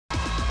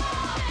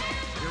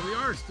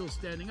are still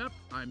standing up.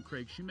 I'm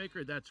Craig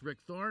Shoemaker. That's Rick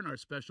Thorne, our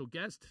special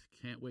guest.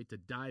 Can't wait to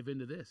dive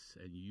into this,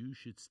 and you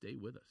should stay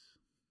with us.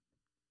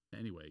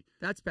 Anyway.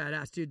 That's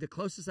badass, dude. The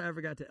closest I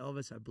ever got to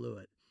Elvis, I blew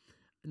it.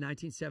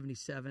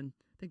 1977.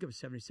 I think it was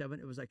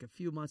 77. It was like a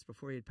few months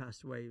before he had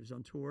passed away. He was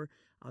on tour.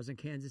 I was in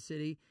Kansas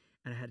City,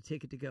 and I had a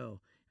ticket to go.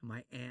 And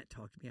my aunt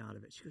talked me out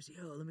of it. She goes,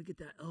 yo, let me get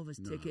that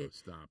Elvis ticket.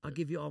 Stop I'll it.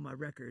 give you all my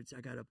records.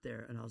 I got up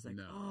there. And I was like,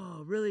 No.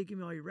 oh, really? Give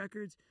me all your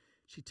records?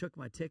 She took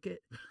my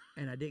ticket,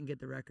 and I didn't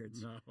get the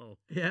records. No.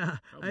 Yeah.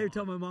 Come I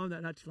told on. my mom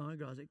that not too long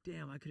ago. I was like,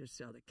 damn, I could have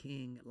saw the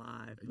King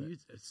live. And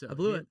I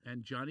blew it.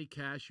 And Johnny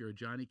Cash, you're a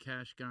Johnny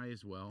Cash guy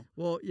as well.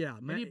 Well, yeah.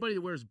 Anybody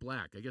that wears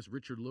black, I guess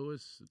Richard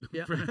Lewis.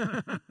 Yeah.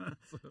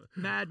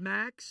 Mad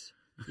Max.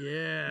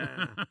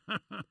 Yeah.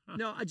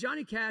 No,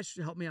 Johnny Cash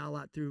helped me out a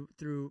lot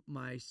through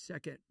my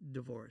second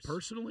divorce.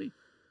 Personally?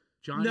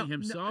 Johnny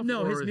himself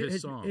no, or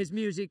his song? His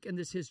music and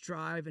his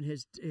drive and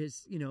his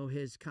you know,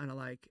 his kind of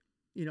like,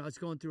 you know, I was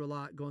going through a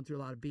lot of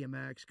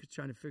BMX,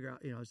 trying to figure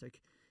out, you know, I was like,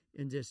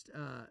 and just,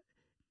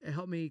 it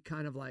helped me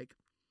kind of like,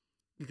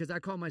 because I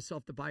call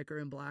myself the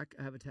biker in black.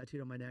 I have a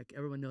tattooed on my neck.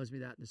 Everyone knows me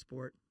that in the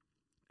sport.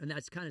 And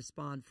that's kind of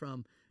spawned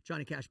from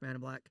Johnny Cash, Man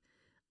in Black.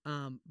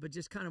 But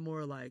just kind of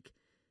more like,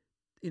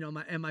 you know,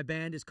 my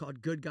band is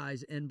called Good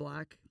Guys in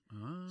Black.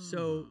 Oh.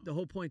 So the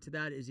whole point to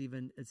that is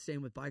even it's the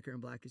same with Biker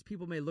in Black is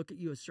people may look at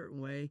you a certain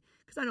way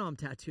because I know I'm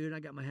tattooed and I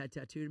got my head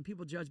tattooed and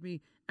people judge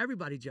me.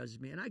 Everybody judges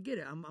me and I get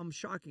it. I'm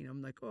shocking.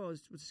 I'm like, oh,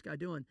 what's this guy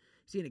doing?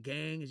 Is he in a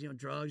gang? Is he on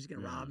drugs? He's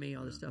gonna rob me?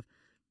 All this stuff.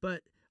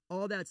 But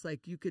all that's like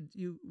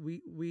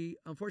we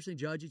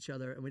unfortunately judge each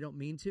other and we don't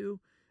mean to.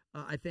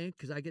 I think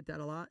because I get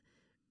that a lot.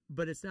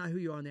 But it's not who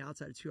you are on the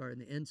outside; it's who you are on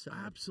the inside.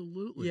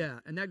 Absolutely. Yeah,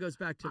 and that goes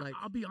back to like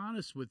I'll be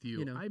honest with you.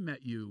 You know, I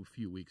met you a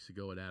few weeks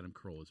ago at Adam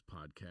Carolla's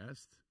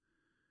podcast,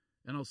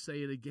 and I'll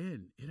say it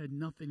again. It had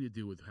nothing to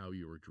do with how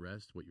you were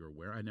dressed, what you were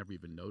wearing. I never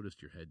even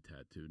noticed your head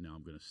tattoo. Now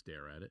I'm going to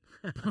stare at it.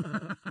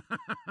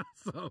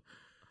 So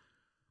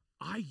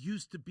I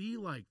used to be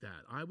like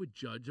that. I would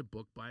judge a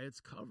book by its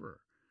cover,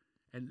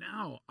 and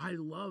now I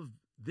love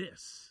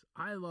this.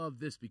 I love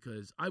this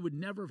because I would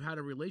never have had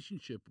a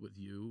relationship with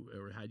you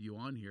or had you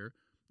on here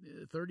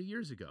 30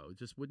 years ago. It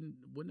just wouldn't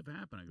have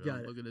happened. I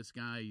go, look at this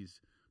guy, he's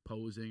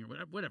posing or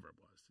whatever it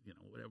was, you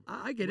know, whatever.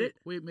 I get it.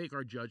 We make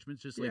our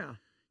judgments just like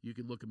you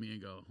could look at me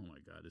and go, oh my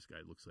God, this guy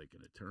looks like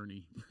an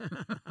attorney.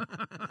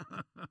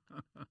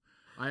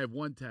 I have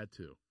one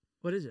tattoo.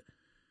 What is it?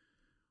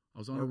 I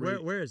was on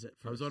where is it?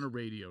 First? I was on a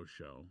radio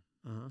show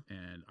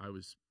and I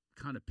was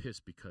kind of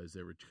pissed because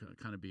there were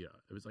kind of it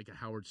was like a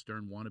Howard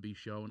Stern wannabe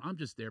show, and I'm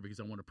just there because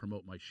I want to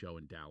promote my show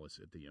in Dallas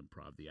at the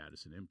Improv, the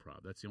Addison Improv.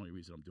 That's the only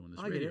reason I'm doing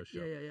this radio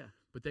show. Yeah.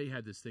 But they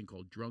had this thing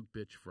called Drunk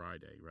Bitch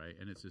Friday, right?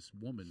 And it's this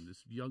woman,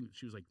 this young,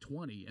 she was like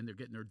 20, and they're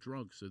getting her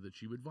drunk so that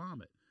she would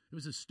vomit. It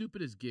was the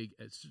stupidest gig,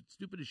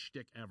 stupidest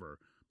shtick ever.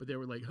 But they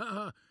were like, ha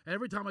ha.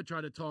 Every time I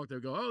try to talk, they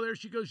go, oh, there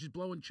she goes. She's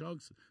blowing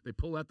chunks. They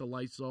pull out the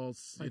Lysol.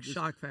 Like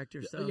shock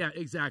factor stuff. Yeah,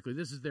 exactly.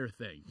 This is their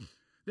thing.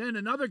 Then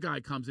another guy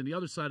comes in the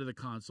other side of the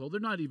console.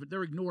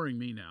 They're ignoring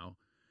me now.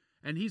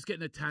 And he's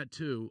getting a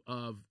tattoo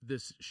of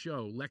this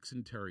show. Lex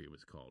and Terry it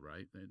was called,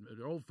 right? And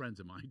they're old friends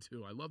of mine,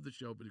 too. I love the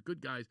show, but they're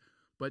good guys.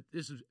 But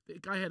the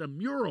guy had a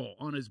mural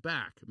on his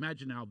back.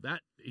 Imagine how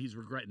he's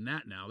regretting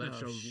that now. That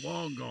show's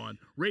long gone.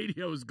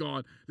 Radio's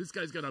gone. This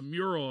guy's got a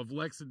mural of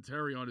Lex and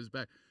Terry on his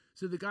back.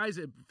 So the guy's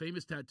a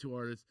famous tattoo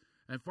artist.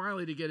 And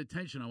finally, to get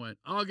attention, I went,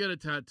 I'll get a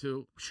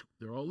tattoo.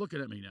 They're all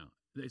looking at me now.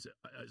 I said,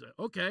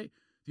 okay.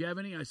 Do you have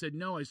any? I said,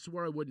 no, I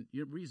swore I wouldn't.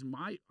 The reason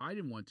I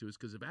didn't want to is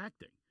because of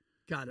acting.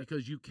 Got it.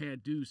 Because you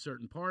can't do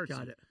certain parts.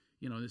 Got it.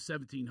 You know, in the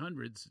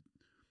 1700s,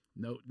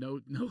 no.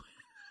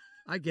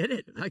 I get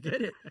it.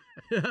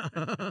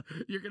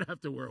 You're going to have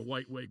to wear a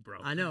white wig, bro.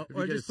 I know.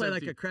 Or just play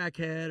like a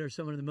crackhead or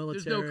someone in the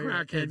military. There's no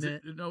crackheads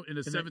in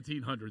the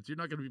 1700s. You're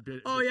not going to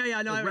be... Oh,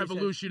 yeah. No,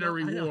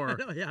 Revolutionary War. I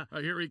know, yeah.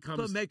 Here he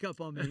comes. Put makeup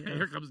on me.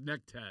 Here comes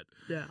neck tat.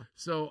 Yeah.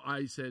 So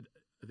I said...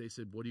 They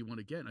said, what do you want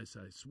to get? And I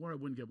said, I swore I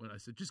wouldn't get one. I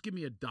said, just give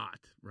me a dot,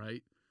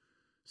 right?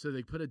 So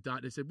they put a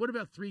dot. They said, what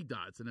about 3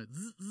 dots? And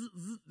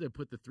they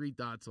put the 3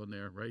 dots on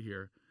there right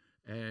here.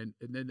 And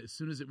then as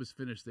soon as it was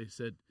finished, they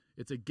said,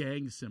 it's a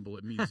gang symbol.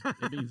 It means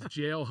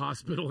jail,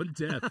 hospital, and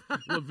death.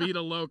 La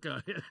Vida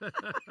Loca.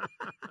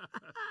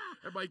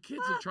 And my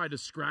kids had tried to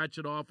scratch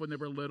it off when they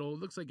were little. It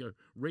looks like a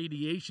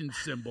radiation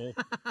symbol.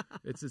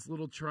 It's this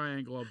little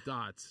triangle of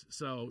dots.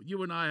 So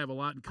you and I have a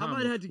lot in common. I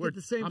might have to get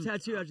the same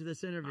tattoo after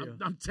this interview.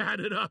 I'm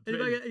tatted up.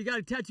 You got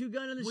a tattoo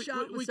gun in the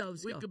shop?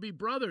 We could be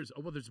brothers.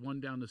 Oh, well, there's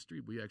one down the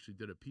street. We actually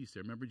did a piece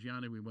there. Remember,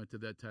 Gianni, we went to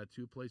that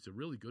tattoo place? A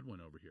really good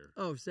one over here.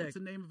 Oh, sick. What's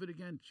the name of it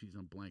again? Jeez,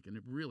 I'm blanking.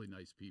 They're really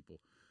nice people.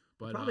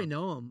 But, probably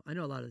know them. I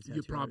know a lot of the tattoo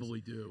You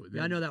probably do.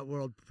 Yeah, I know that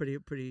world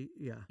pretty,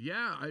 yeah.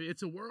 Yeah,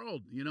 it's a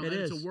world, you know.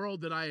 It's a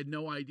world that I had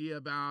no idea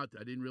about.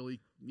 I didn't really,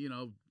 you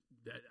know,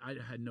 I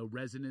had no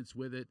resonance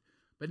with it.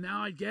 But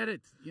now I get it.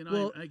 You know,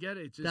 well, I get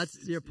it.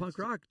 That's your punk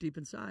rock deep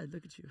inside.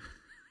 Look at you.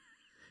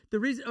 The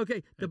reason,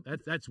 okay.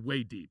 That's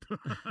way deep.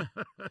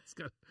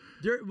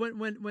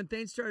 When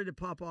things started to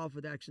pop off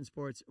with action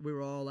sports, we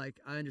were all like,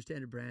 I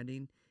understand the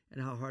branding.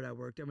 and how hard I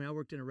worked. I mean, I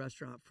worked in a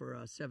restaurant for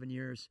 7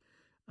 years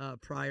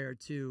prior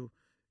to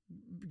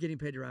getting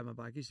paid to ride my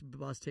bike. I used to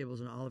bus tables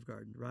in Olive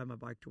Garden, ride my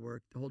bike to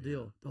work, the whole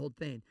deal, the whole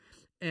thing.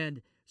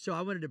 And so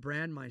I wanted to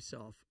brand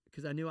myself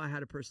because I knew I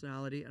had a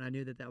personality and I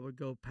knew that that would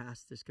go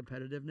past this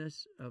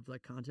competitiveness of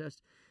like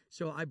contest.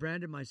 So I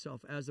branded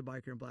myself as a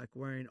biker in black,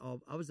 wearing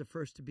I was the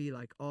first to be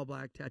like all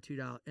black, tattooed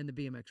out in the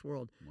BMX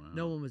world. Wow.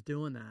 No one was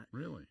doing that.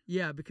 Really?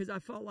 Yeah, because I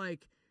felt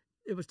like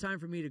it was time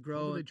for me to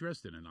grow. What were they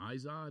dressed in? An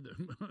Izod?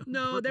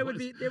 No, they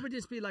would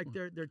just be like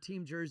their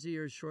team jersey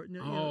or short,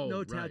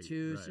 no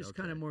tattoos, right, just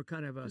kind of more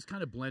kind of a just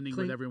kind of blending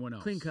clean, with everyone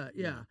else. Clean cut,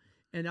 yeah.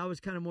 And I was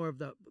kind of more of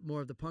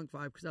the punk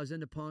vibe because I was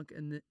into punk,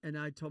 and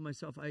I told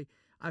myself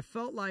I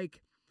felt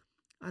like,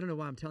 I don't know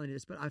why I'm telling you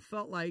this, but I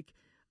felt like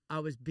I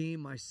was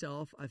being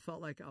myself. I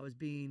felt like I was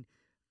being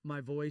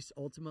my voice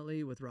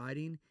ultimately with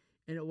riding,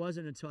 and it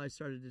wasn't until I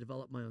started to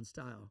develop my own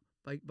style.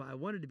 But I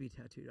wanted to be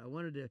tattooed. I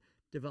wanted to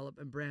develop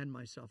and brand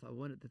myself. I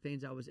wanted the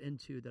things I was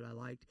into that I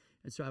liked,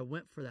 and so I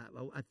went for that.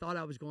 I thought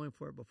I was going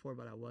for it before,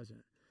 but I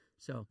wasn't.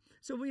 So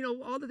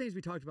all the things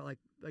we talked about,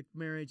 like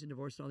marriage and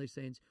divorce and all these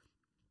things,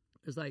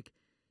 is like,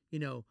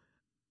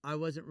 I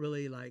wasn't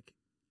really like,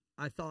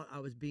 I thought I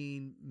was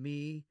being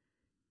me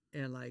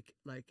and like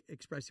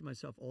expressing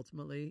myself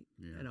ultimately,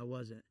 and I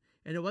wasn't.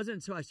 And it wasn't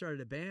until I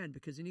started a band,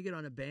 because then you get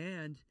on a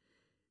band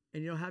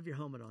and you don't have your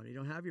helmet on, you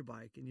don't have your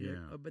bike,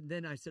 and but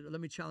then I said, let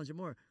me challenge it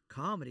more.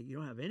 Comedy, you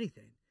don't have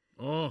anything.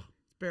 Oh,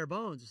 it's bare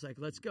bones. It's like,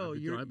 let's go.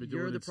 You're the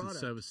product.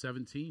 Since I was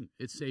 17.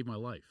 It saved my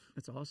life.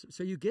 That's awesome.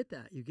 So you get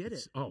that. You get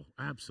it. Oh,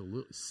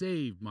 absolutely.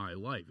 Saved my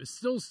life. It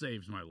still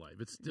saves my life.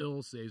 It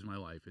still saves my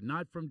life. And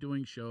not from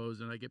doing shows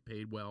and I get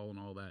paid well and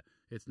all that.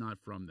 It's not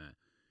from that.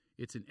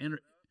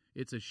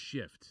 It's a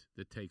shift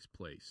that takes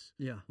place.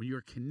 Yeah. When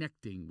you're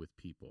connecting with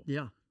people.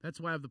 Yeah. That's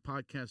why I have the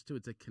podcast too.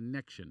 It's a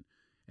connection.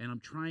 And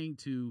I'm trying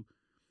to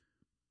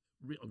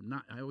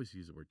I always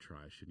use the word try.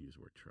 I shouldn't use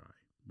the word try.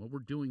 What we're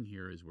doing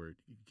here is we're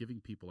giving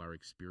people our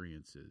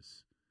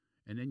experiences,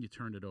 and then you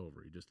turn it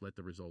over. You just let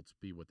the results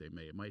be what they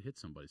may. It might hit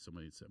somebody.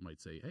 Somebody might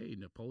say, hey,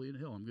 Napoleon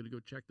Hill, I'm going to go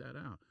check that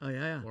out. Oh,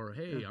 yeah. Or,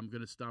 hey, I'm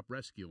going to stop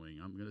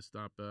rescuing. I'm going to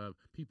stop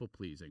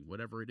people-pleasing,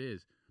 whatever it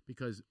is.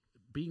 Because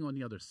being on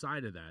the other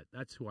side of that,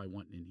 that's who I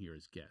want in here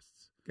as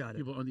guests. Got it.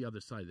 People on the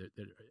other side.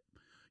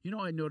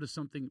 I noticed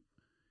something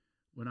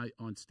when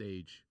on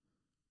stage.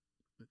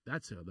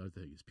 That's the other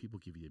thing is people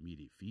give you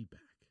immediate feedback.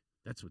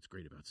 That's what's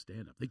great about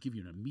stand-up. They give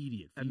you an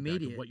immediate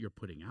feedback of what you're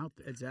putting out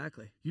there.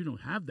 Exactly. You don't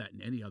have that in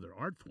any other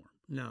art form.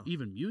 No.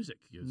 Even music.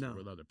 No.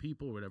 With other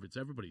people or whatever. It's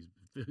everybody's,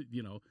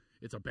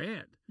 it's a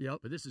band.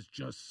 Yep. But this is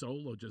just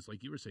solo, just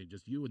like you were saying,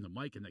 just you and the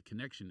mic and that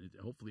connection.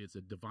 Hopefully it's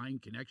a divine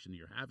connection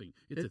you're having.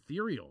 It's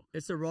ethereal.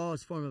 It's the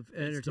rawest form of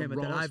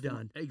entertainment that I've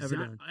done.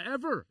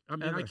 Ever. I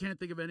mean, I can't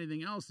think of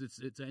anything else.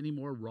 It's any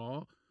more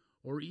raw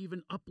or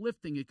even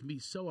uplifting. It can be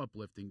so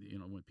uplifting,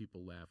 when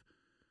people laugh.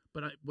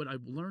 But what I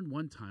learned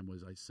one time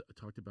was I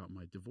talked about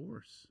my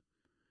divorce,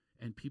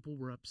 and people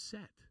were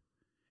upset.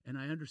 And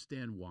I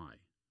understand why.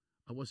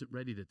 I wasn't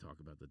ready to talk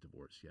about the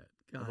divorce yet.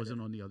 I wasn't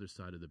on the other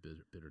side of the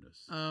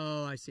bitterness.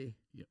 Oh, I see.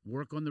 Yeah,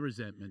 work on the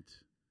resentment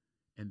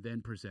and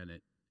then present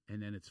it.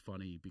 And then it's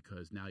funny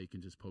because now you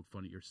can just poke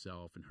fun at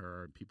yourself and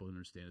her, and people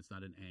understand it's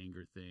not an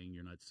anger thing.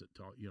 You're not,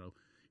 you're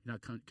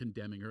not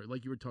condemning her.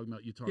 Like you were talking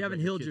about, you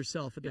haven't healed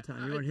yourself at the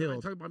time. You weren't healed. I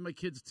talk about my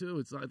kids too.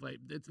 It's not like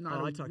it's not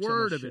a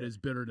word of it is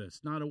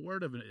bitterness. Not a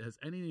word of it has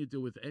anything to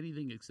do with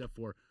anything except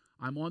for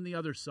I'm on the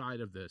other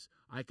side of this.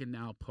 I can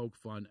now poke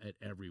fun at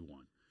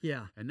everyone.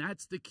 Yeah. And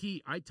that's the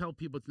key. I tell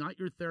people it's not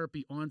your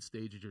therapy on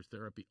stage, it's your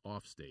therapy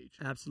off stage.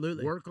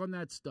 Absolutely. Work on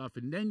that stuff,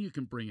 and then you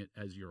can bring it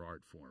as your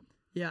art form.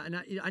 Yeah, and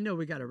I know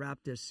we got to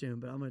wrap this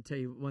soon, but I'm going to tell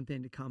you one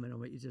thing to comment on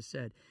what you just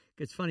said.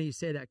 It's funny you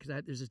say that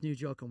because there's this new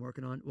joke I'm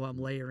working on. Well, I'm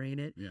layering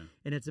it,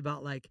 and it's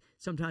about like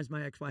sometimes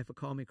my ex-wife will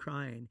call me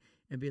crying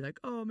and be like,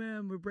 "Oh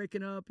man, we're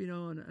breaking up,"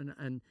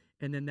 and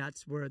then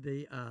that's where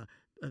the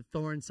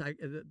Thorne,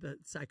 the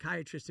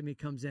psychiatrist in me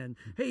comes in.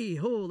 Hey,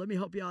 let me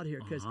help you out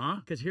here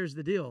because here's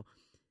the deal.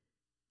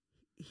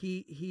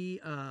 He's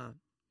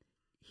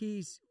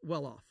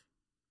well off.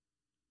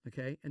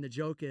 Okay, and the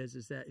joke is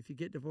that if you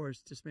get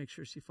divorced, just make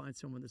sure she finds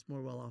someone that's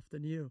more well off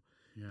than you,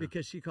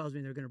 because she calls me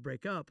and they're going to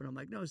break up, and I'm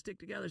like, no, stick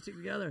together,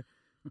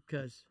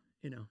 because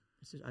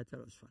I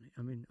thought it was funny.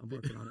 I mean, I'm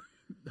working on it.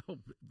 No,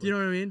 do you know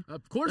what I mean?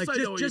 Of course, I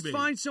know what just you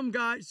mean. Find some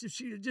guy.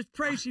 Just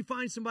pray she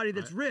finds somebody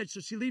that's rich,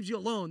 so she leaves you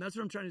alone. That's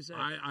what I'm trying to say.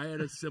 I had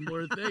a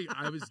similar thing.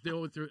 I was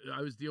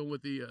dealing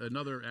with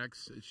another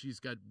ex. She's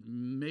got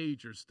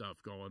major stuff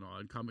going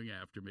on coming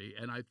after me,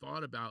 and I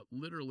thought about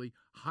literally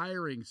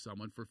hiring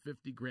someone for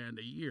 $50,000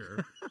 a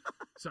year.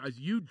 So as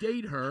you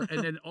date her,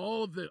 and then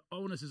all of the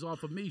onus is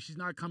off of me. She's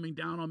not coming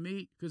down on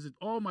me because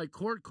all my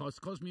court costs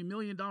cost me $1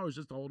 million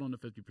just to hold on to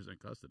 50%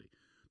 custody.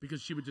 Because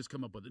she would just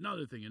come up with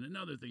another thing and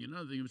another thing and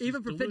another thing.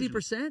 Even for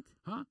 50%?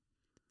 Huh?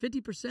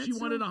 50%. She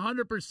wanted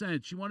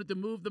 100%. She wanted to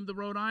move them to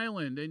Rhode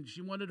Island, and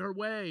she wanted her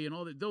way, and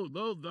all that.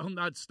 They'll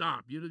not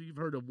stop. You've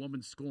heard a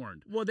woman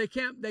scorned. Well, they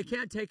can't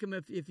take them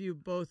if you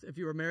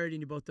were married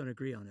and you both don't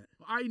agree on it.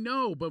 I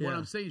know, but what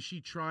I'm saying,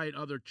 she tried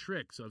other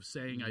tricks of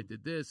saying I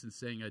did this and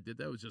saying I did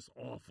that. It was just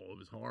awful. It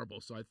was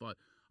horrible. So I thought,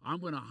 I'm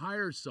going to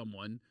hire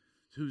someone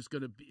who's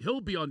going to be, he'll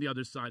be on the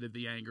other side of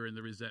the anger and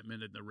the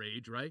resentment and the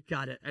rage, right?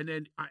 Got it. And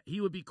then he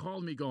would be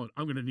calling me going,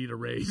 I'm going to need a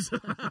raise.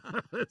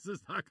 This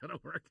is not going to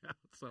work out.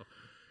 So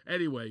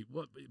anyway,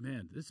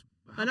 man, this.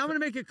 And I'm going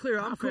to make it clear.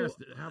 I'm cool.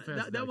 How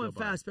fast that went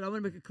fast, but I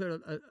want to make it clear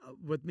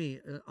with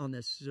me on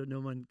this so no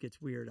one gets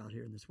weird out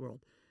here in this world.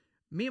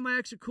 Me and my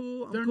ex are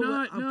cool.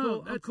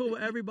 I'm cool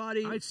with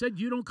everybody. I said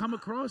you don't come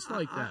across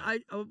like that.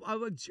 I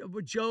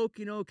would joke.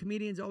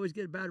 Comedians always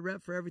get a bad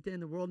rep for everything in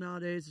the world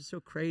nowadays. It's so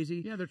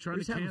crazy. Yeah, they're trying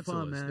to cancel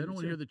us. Man. They don't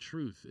want to hear the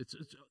truth.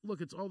 Look,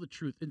 it's all the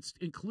truth,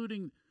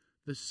 including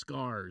the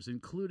scars,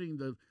 including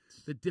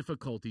the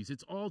difficulties.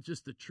 It's all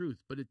just the truth,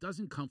 but it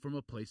doesn't come from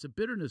a place of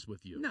bitterness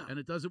with you. No. And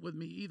it doesn't with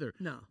me either.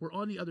 No. We're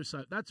on the other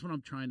side. That's what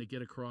I'm trying to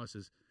get across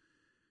is,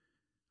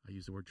 I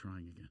use the word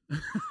trying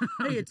again.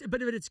 Hey,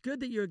 but it's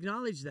good that you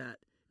acknowledge that.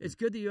 It's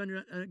good that you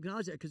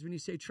acknowledge that, because when you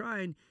say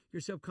trying,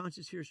 your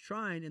subconscious hears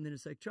trying, and then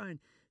it's like trying.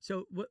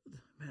 So,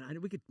 man,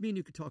 me and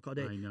you could talk all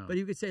day. I know. But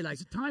you could say, like,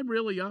 is the time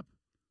really up?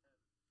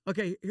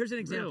 Okay, here's an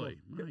example.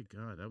 Really? My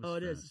God, that was Oh,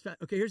 it is. It's fast.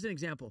 Okay, here's an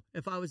example.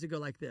 If I was to go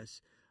like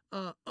this,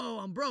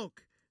 I'm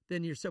broke,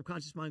 then your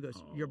subconscious mind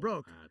goes, you're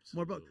broke, absolutely.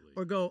 More broke.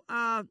 Or go,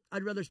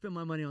 I'd rather spend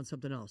my money on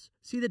something else.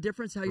 See the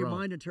difference how your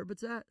mind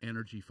interprets that?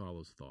 Energy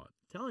follows thought.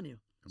 I'm telling you.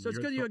 So it's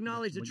good you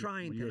acknowledge the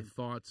trying thing. When your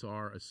thoughts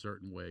are a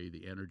certain way,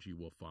 the energy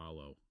will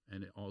follow.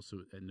 And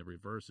the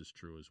reverse is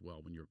true as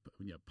well. When you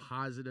have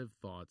positive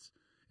thoughts,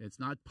 it's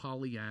not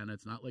Pollyanna.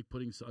 It's not like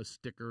putting a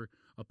sticker,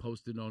 a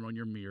Post-it note on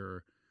your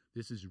mirror.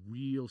 This is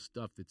real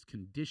stuff that's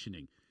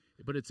conditioning.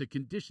 But it's a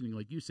conditioning,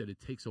 like you said, it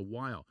takes a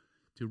while.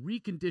 To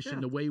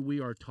recondition the way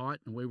we are taught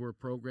and the way we're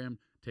programmed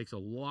takes a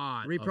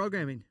lot.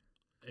 Reprogramming.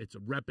 It's a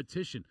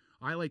repetition.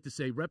 I like to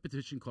say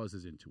repetition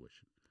causes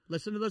intuition.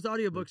 Listen to those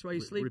audiobooks while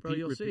you sleep, bro.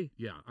 You'll see.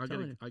 Yeah,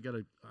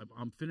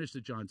 I'm finished the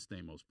John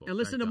Stamos book. And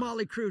listen to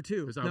Motley Crue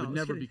too, because I would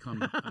never become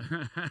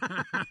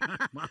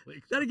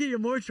Motley. That'll get you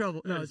more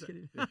trouble. No, I was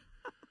kidding.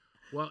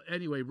 Well,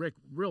 anyway, Rick,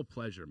 real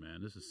pleasure,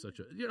 man. This is such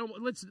a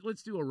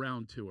let's do a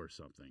round 2 or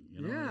something.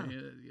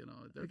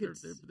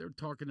 They're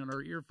talking in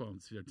our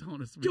earphones here,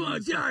 telling us. Get out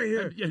of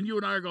here! And you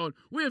and I are going.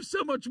 We have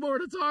so much more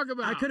to talk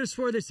about. I could have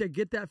swore they said,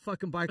 "Get that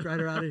fucking bike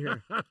rider out of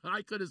here."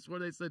 I could have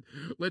sworn they said,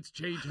 "Let's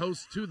change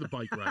hosts to the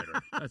bike rider."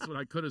 That's what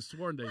I could have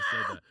sworn they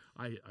said. That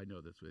I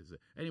know that's what they said.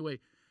 Anyway.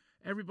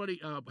 Everybody,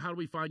 how do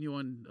we find you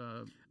on?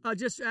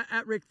 Just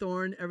at Rick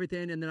Thorne,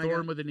 everything, and then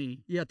Thorne with an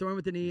E. Yeah, Thorne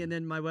with an E, and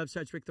then my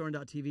website's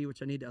rickthorne.tv,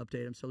 which I need to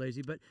update. I'm so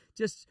lazy, but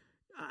just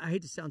I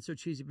hate to sound so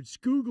cheesy, but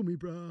just Google me,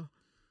 bro.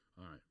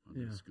 All right, I'm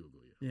gonna just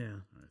Google you. Yeah.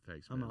 All right,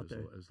 thanks, man. I'm out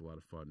there. It was a lot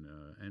of fun,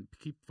 and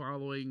keep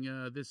following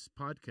this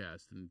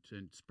podcast and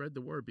spread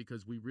the word,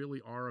 because we really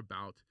are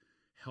about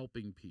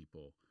helping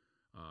people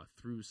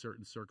through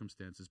certain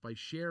circumstances by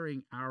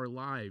sharing our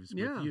lives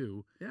with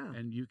you,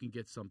 and you can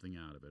get something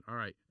out of it. All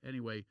right.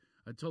 Anyway.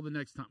 Until the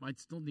next time, I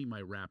still need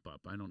my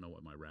wrap-up. I don't know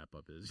what my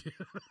wrap-up is.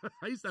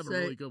 I used to have a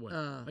really good one.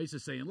 I used to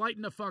say,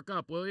 enlighten the fuck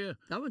up, will you?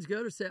 That one's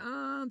good. Or say,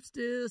 I'm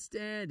still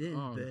standing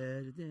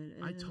better than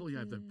I told you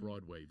I have that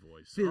Broadway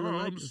voice.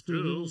 I'm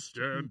still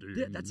standing.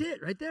 Yeah, that's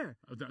it right there.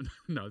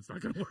 No, it's not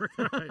going to work.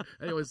 All right.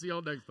 Anyway, see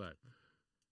y'all next time.